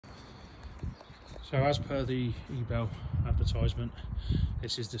So as per the eBay advertisement,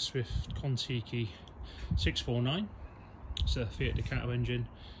 this is the Swift KONTIKI 649. It's a Fiat Ducato engine,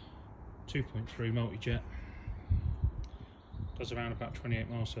 2.3 multi-jet. Does around about 28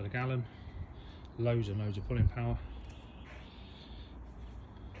 miles to the gallon. Loads and loads of pulling power.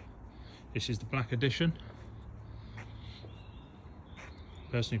 This is the black edition.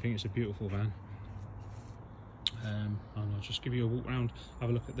 Personally think it's a beautiful van. And I'll just give you a walk around, have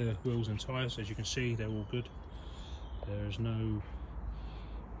a look at the wheels and tyres. As you can see, they're all good. There's no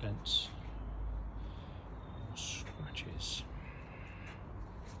dents or scratches.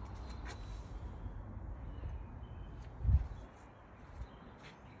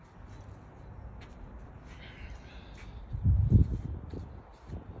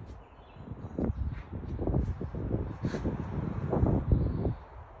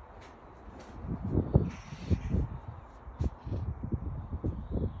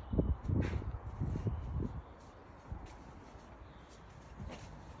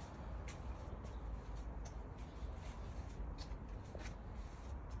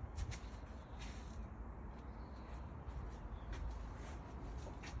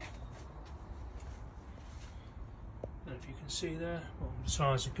 If you can see there, well, the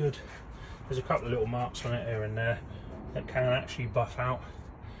tyres are good. There's a couple of little marks on it here and there that can actually buff out,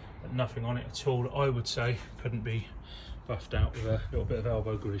 but nothing on it at all. I would say couldn't be buffed out with a little bit of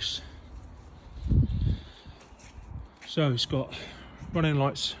elbow grease. So it's got running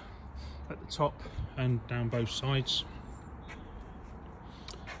lights at the top and down both sides.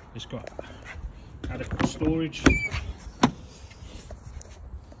 It's got adequate storage.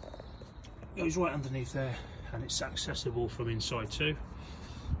 Goes right underneath there, and it's accessible from inside too.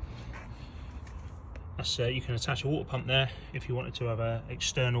 That's you can attach a water pump there if you wanted to have an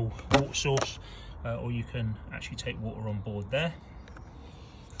external water source, or you can actually take water on board there.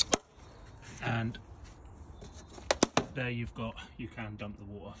 And there you can dump the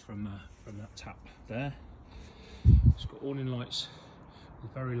water from that tap there. It's got awning lights, a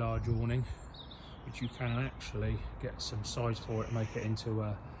very large awning, which you can actually get some size for it and make it into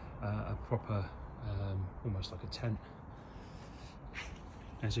a proper, almost like a tent.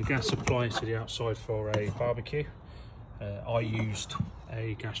 There's a gas supply to the outside for a barbecue. I used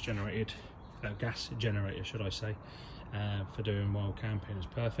a gas generator, should I say, for doing wild camping. It's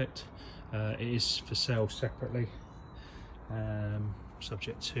perfect. It is for sale separately,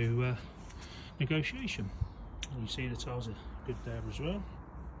 subject to negotiation. You see the tiles are good there as well.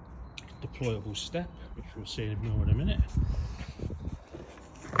 Deployable step, which we'll see more in a minute.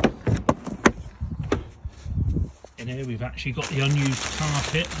 In here we've actually got the unused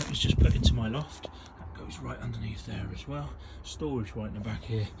carpet that was just put into my loft. That goes right underneath there as well. Storage right in the back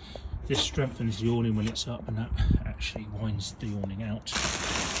here. This strengthens the awning when it's up, and that actually winds the awning out.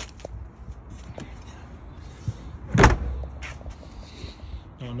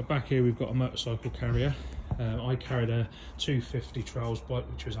 Now on the back here we've got a motorcycle carrier. I carried a 250 Trails bike,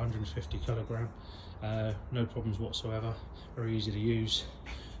 which was 150 kilogram. No problems whatsoever. Very easy to use.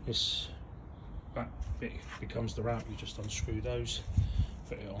 This back bit becomes the ramp. You just unscrew those,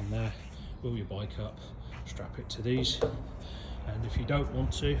 put it on there, wheel your bike up, strap it to these. And if you don't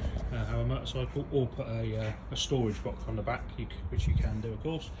want to have a motorcycle, or put a storage box on the back, which you can do of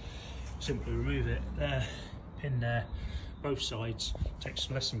course, simply remove it there, pin there, both sides.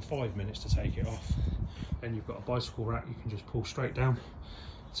 Takes less than 5 minutes to take it off. Then you've got a bicycle rack you can just pull straight down.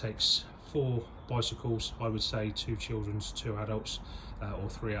 It takes 4 bicycles, I would say 2 children's, 2 adults, or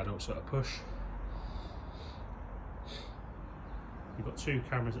 3 adults at a push. You've got 2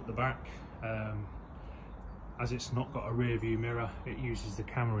 cameras at the back. As it's not got a rear view mirror, it uses the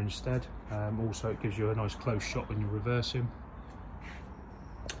camera instead. Also it gives you a nice close shot when you're reversing.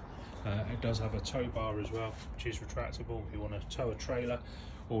 It does have a tow bar as well, which is retractable if you want to tow a trailer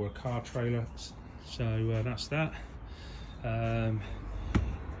or a car trailer. So that's that.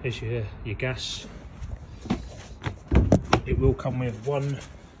 Here's your gas. It will come with 1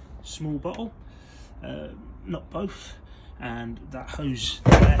 small bottle, not both. And that hose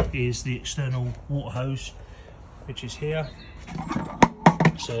there is the external water hose, which is here.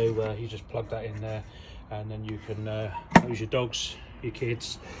 So you just plug that in there, and then you can hose your dogs, your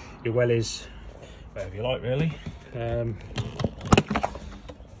kids, your wellies, whatever you like really.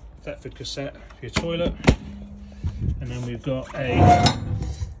 Thetford cassette for your toilet, and then we've got a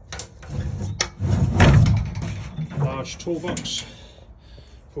large toolbox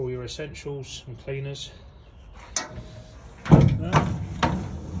for all your essentials and cleaners.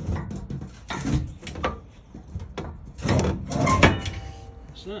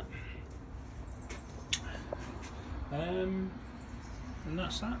 That's that. And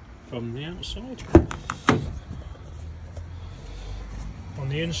that's that. from the outside. On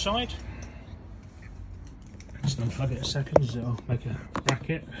the inside, just unplug it a second, so it'll make a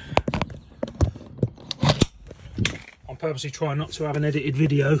racket. I'm purposely trying not to have an edited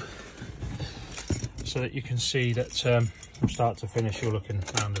video so that you can see that from start to finish you're looking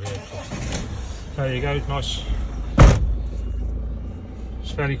around the vehicle. There you go, nice.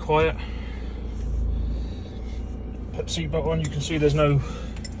 It's fairly quiet. Put the seatbelt on, you can see there's no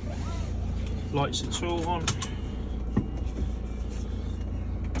lights at all on.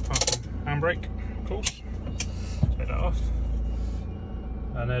 Handbrake, of course. Take that off.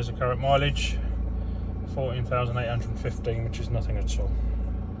 And there's the current mileage, 14,815, which is nothing at all.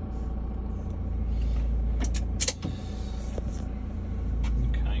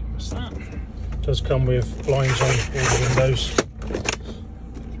 Okay, what's that? It does come with blinds on all the windows.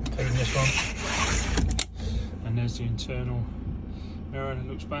 Taking this one. And there's the internal mirror, and it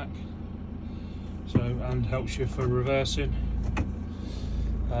looks back. So, and helps you for reversing.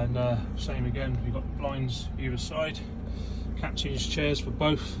 And same again, we've got blinds either side, captain's chairs for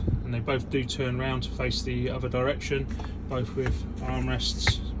both, and they both do turn round to face the other direction, both with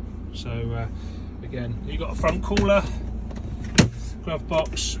armrests. So again, you've got a front cooler, glove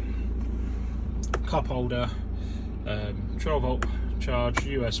box, cup holder, 12 volt charge,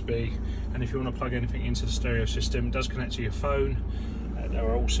 USB, and if you want to plug anything into the stereo system, it does connect to your phone. There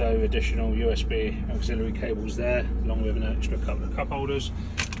are also additional USB auxiliary cables there, along with an extra couple of cup holders,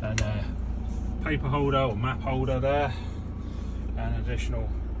 and a paper holder or map holder there, and an additional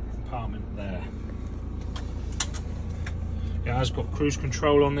compartment there. It has got cruise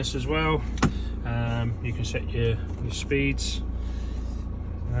control on this as well. You can set your speeds,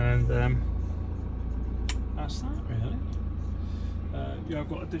 and that's that really. I've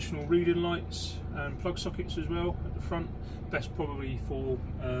got additional reading lights and plug sockets as well at the front. Best probably for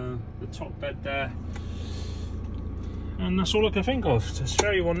the top bed there. And that's all I can think of to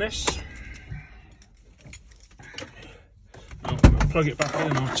show you on this. I'll plug it back in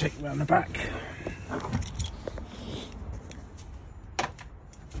and I'll take it around the back.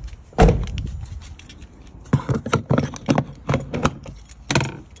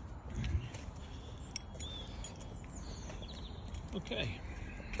 Okay.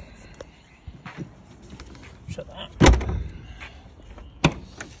 Shut that.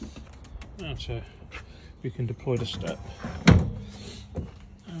 Now we can deploy the step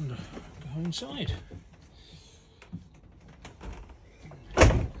and go inside.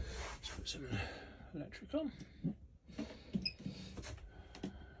 Let's put some electric on.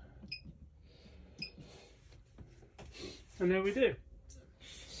 And there we do.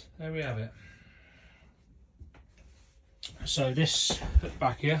 There we have it. So this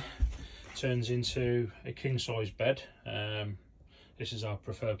back here turns into a king size bed. This is our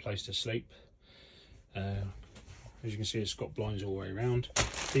preferred place to sleep. As you can see, it's got blinds all the way around.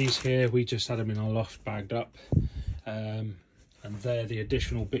 These here, we just had them in our loft bagged up, and they're the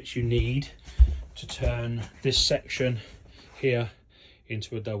additional bits you need to turn this section here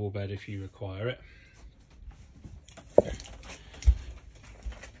into a double bed if you require it.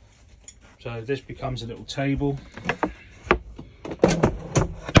 So this becomes a little table,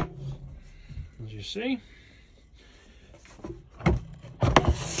 as you see.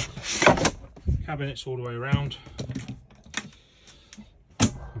 Cabinets all the way around,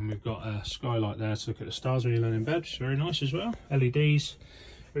 and we've got a skylight there to look at the stars when you lie in bed, which is very nice as well. LEDs,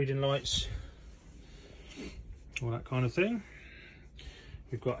 reading lights, all that kind of thing.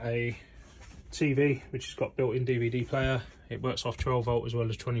 We've got a TV which has got built-in DVD player. It works off 12 volt as well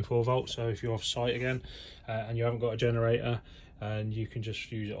as 24 volt, so if you're off site again and you haven't got a generator, and you can just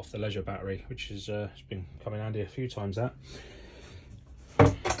use it off the leisure battery, which is it's been coming handy a few times. That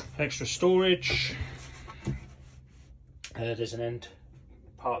extra storage, there's an end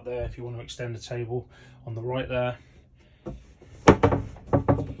part there if you want to extend the table on the right there.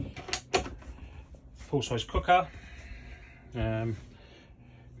 Full-size cooker.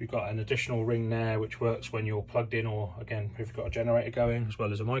 We've got an additional ring there which works when you're plugged in, or again if you've got a generator going, as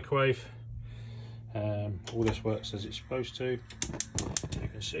well as a microwave. All this works as it's supposed to, you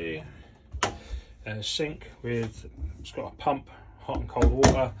can see. A sink with, it's got a pump, hot and cold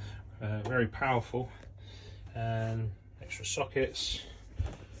water, very powerful, and extra sockets.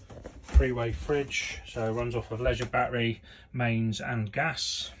 Three-way fridge, so it runs off of leisure battery, mains and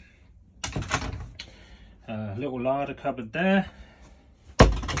gas. Little larder cupboard there,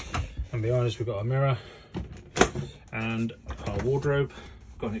 and behind us we've got a mirror and our wardrobe.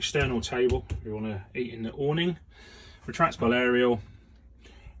 Got an external table if you want to eat in the awning, retractable aerial,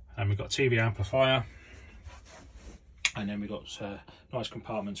 and we've got TV amplifier, And then we've got nice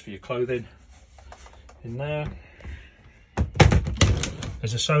compartments for your clothing in there.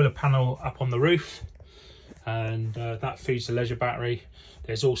 There's a solar panel up on the roof, and that feeds the leisure battery.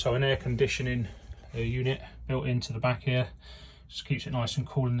 There's also an air conditioning unit built into the back here, just keeps it nice and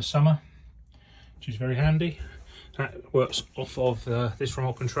cool in the summer, which is very handy. That works off of this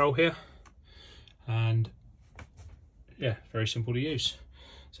remote control here, and yeah, very simple to use.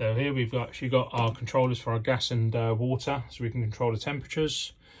 So here we've actually got our controllers for our gas and water, so we can control the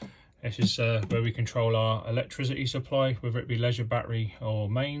temperatures. This is where we control our electricity supply, whether it be leisure battery or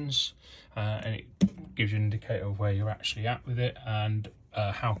mains, and it gives you an indicator of where you're actually at with it and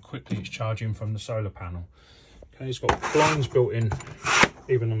how quickly it's charging from the solar panel. Okay, it's got blinds built in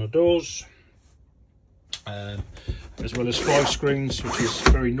even on the doors, as well as fly screens, which is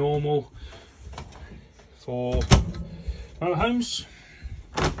very normal for motorhomes.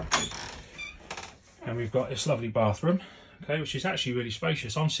 And we've got this lovely bathroom, okay, which is actually really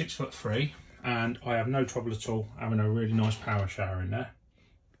spacious. I'm 6'3" and I have no trouble at all having a really nice power shower in there.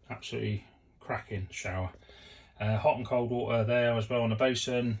 Absolutely cracking shower. Hot and cold water there as well on the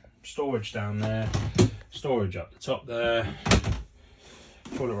basin, storage down there, storage up the top there,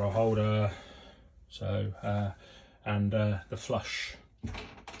 toilet roll holder, so and the flush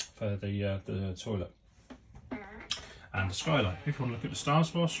for the toilet, and the skylight if you want to look at the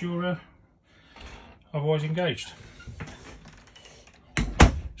stars whilst you're otherwise engaged.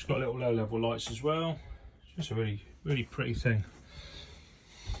 It's got little low level lights as well. It's just a really pretty thing.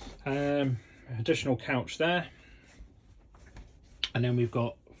 Additional couch there, and then we've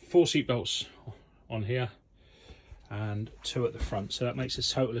got 4 seat belts on here and 2 at the front, so that makes a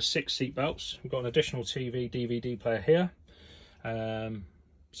total of 6 seat belts. We've got an additional TV DVD player here,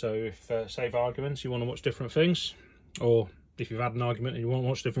 so if save arguments, you want to watch different things, or if you've had an argument and you want to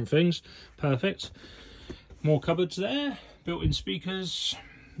watch different things, perfect. More cupboards there, built-in speakers,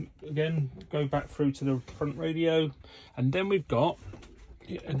 again go back through to the front radio, and then we've got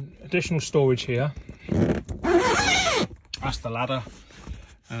an additional storage here. That's the ladder.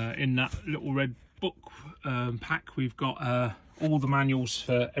 In that little red book pack, we've got all the manuals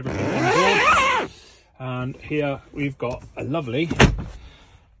for everything on board, and here we've got a lovely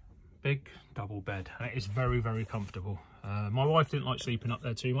big double bed, and it is very comfortable. My wife didn't like sleeping up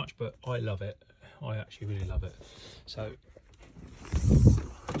there too much, but I love it. I actually really love it. So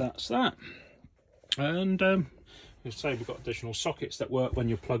that's that. And as I say, we've got additional sockets that work when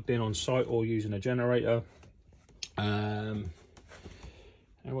you're plugged in on site or using a generator. And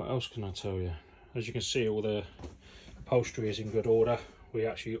what else can I tell you? As you can see, all the upholstery is in good order. We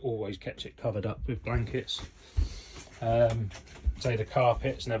actually always kept it covered up with blankets. Say the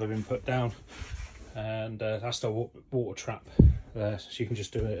carpet's never been put down, and that's the water trap there, so you can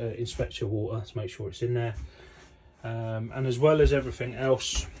just do inspect your water to make sure it's in there. And as well as everything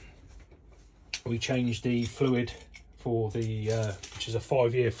else, we changed the fluid for the which is a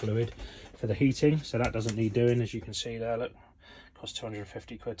 5-year fluid for the heating, so that doesn't need doing. As you can see there, look, cost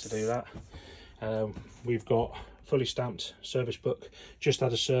 250 quid to do that. We've got fully stamped service book, just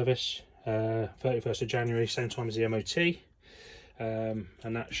had a service 31st of January, same time as the MOT,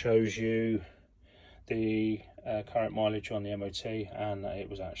 and that shows you the current mileage on the MOT, and it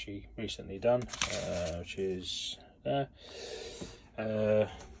was actually recently done, which is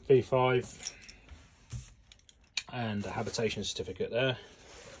V5, and a habitation certificate there.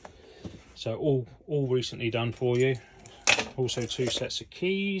 So all recently done for you. Also 2 sets of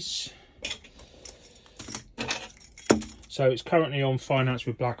keys. So it's currently on finance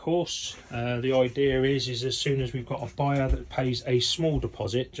with Black Horse. The idea is as soon as we've got a buyer that pays a small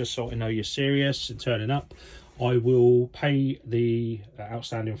deposit, just so I know you're serious and turning up, I will pay the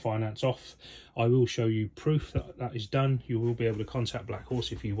outstanding finance off. I will show you proof that that is done. You will be able to contact Black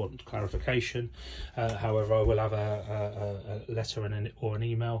Horse if you want clarification. However, I will have a letter or an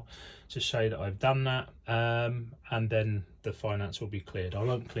email to say that I've done that, and then the finance will be cleared. I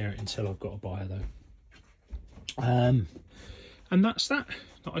won't clear it until I've got a buyer though. And that's that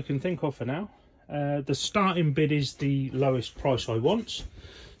I can think of for now. The starting bid is the lowest price I want,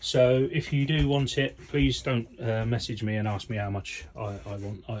 so if you do want it, please don't message me and ask me how much I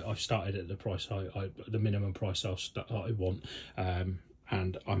want. I've started at the price the minimum price I want,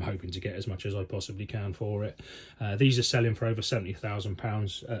 and I'm hoping to get as much as I possibly can for it. These are selling for over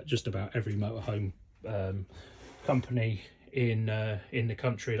 £70,000 at just about every motorhome company in the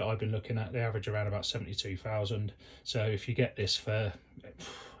country that I've been looking at. They average around about 72,000. So if you get this for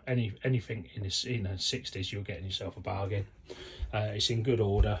anything in the 60s, you're getting yourself a bargain. It's in good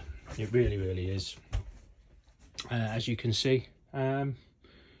order, it really is, as you can see, and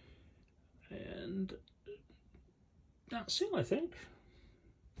that's it, I think.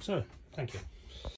 So, thank you.